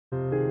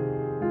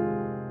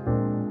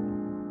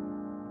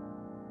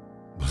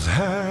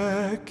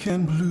black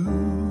and blue.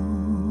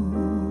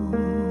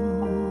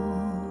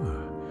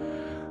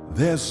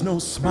 There's no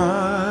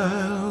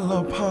smile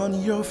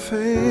upon your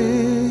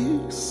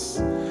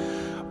face,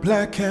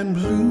 black and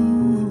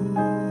blue.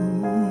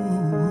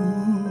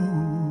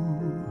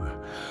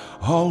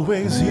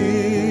 Always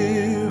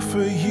here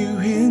for you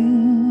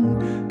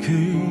in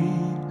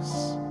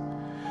case,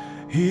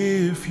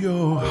 if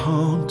you're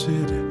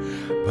haunted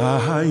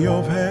by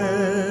your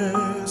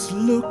past,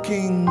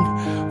 looking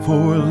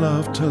for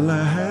love to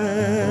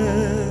last,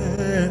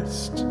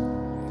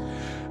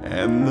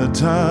 and the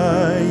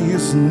die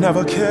is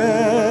never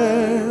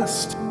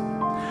cast,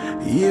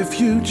 if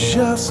you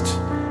just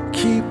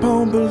keep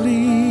on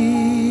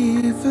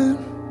believing.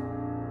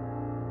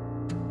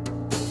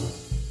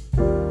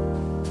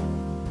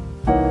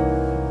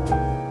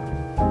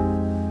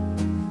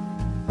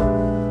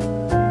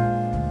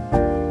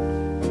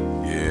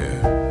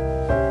 Yeah,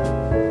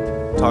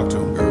 talk to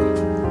him, girl.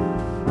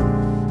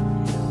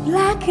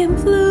 Black and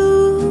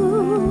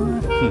blue,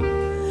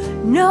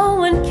 no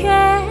one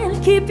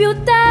can keep you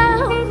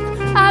down,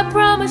 I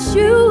promise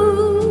you.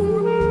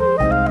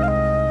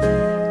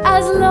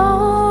 As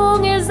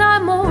long as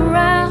I'm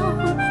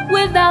around,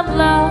 without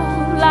love,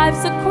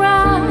 life's a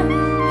crime,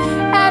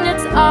 and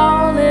it's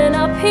all an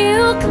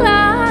uphill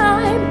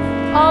climb.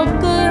 All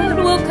good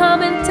will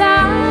come in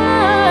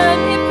time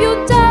if you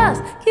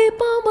just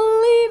keep on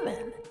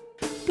believing.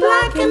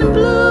 Black and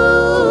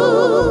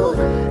blue,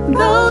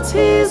 though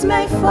tears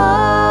may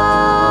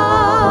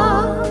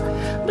fall,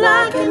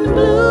 black and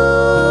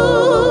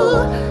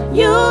blue,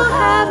 you'll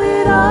have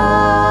it all.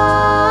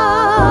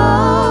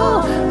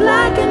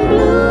 Black and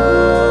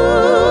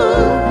blue,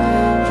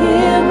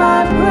 hear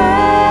my prayer.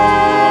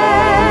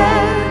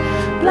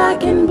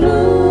 Black and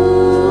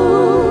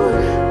blue,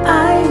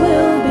 I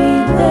will be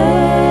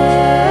there.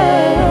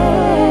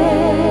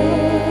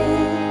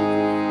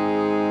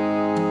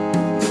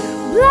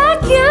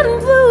 Black and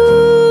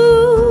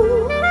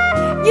blue,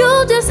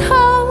 you'll just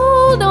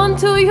hold on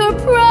to your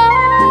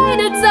pride.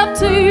 It's up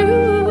to you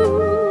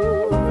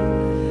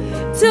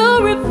to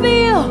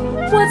reveal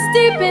what's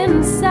deep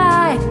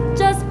inside.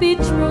 Just be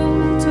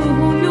true to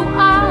who you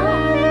are.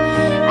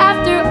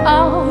 After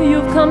all,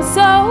 you've come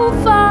so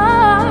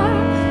far.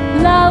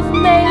 Love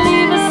may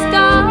leave a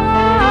scar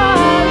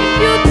if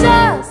you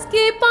just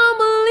keep on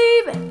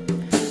believing.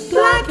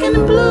 Black and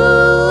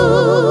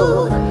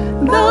blue,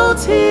 though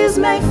tears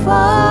may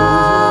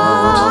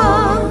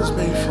fall,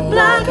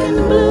 black and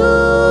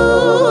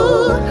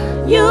blue,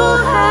 you'll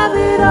have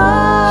it all.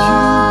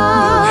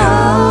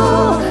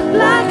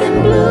 Black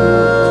and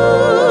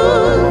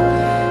blue,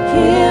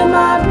 hear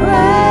my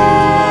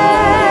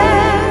prayer.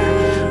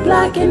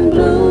 Black and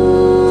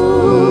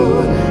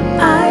blue,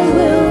 I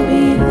will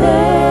be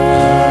there.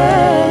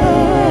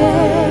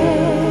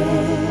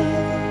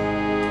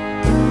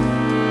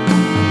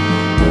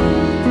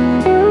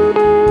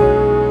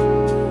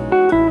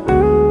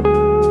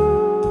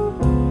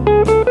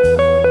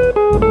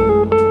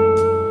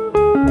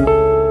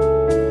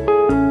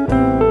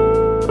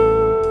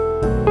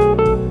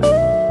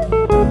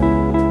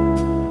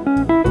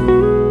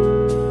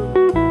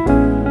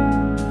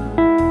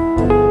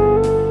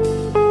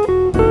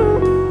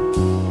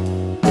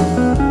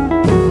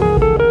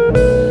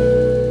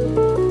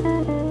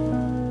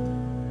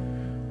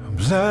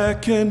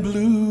 Black and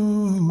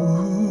blue,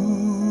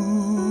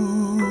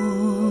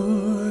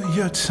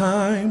 your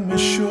time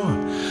is sure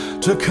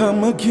to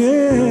come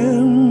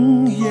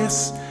again.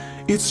 Yes,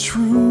 it's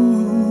true,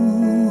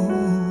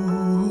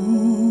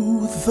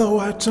 though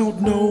I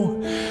don't know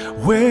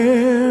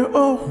where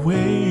or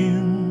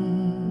when.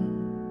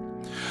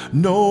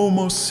 No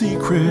more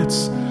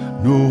secrets,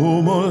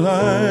 no more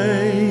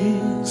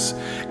lies,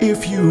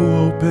 if you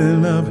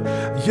open up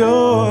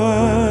your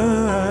eyes.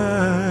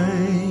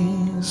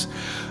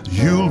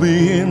 You'll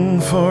be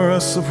in for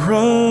a surprise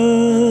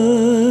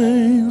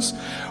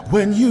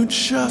when you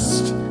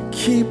just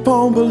keep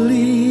on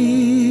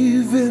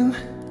believing.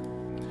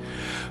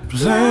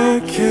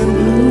 Black and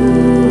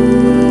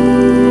blue,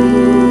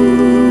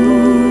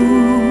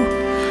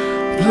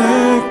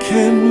 black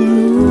and blue.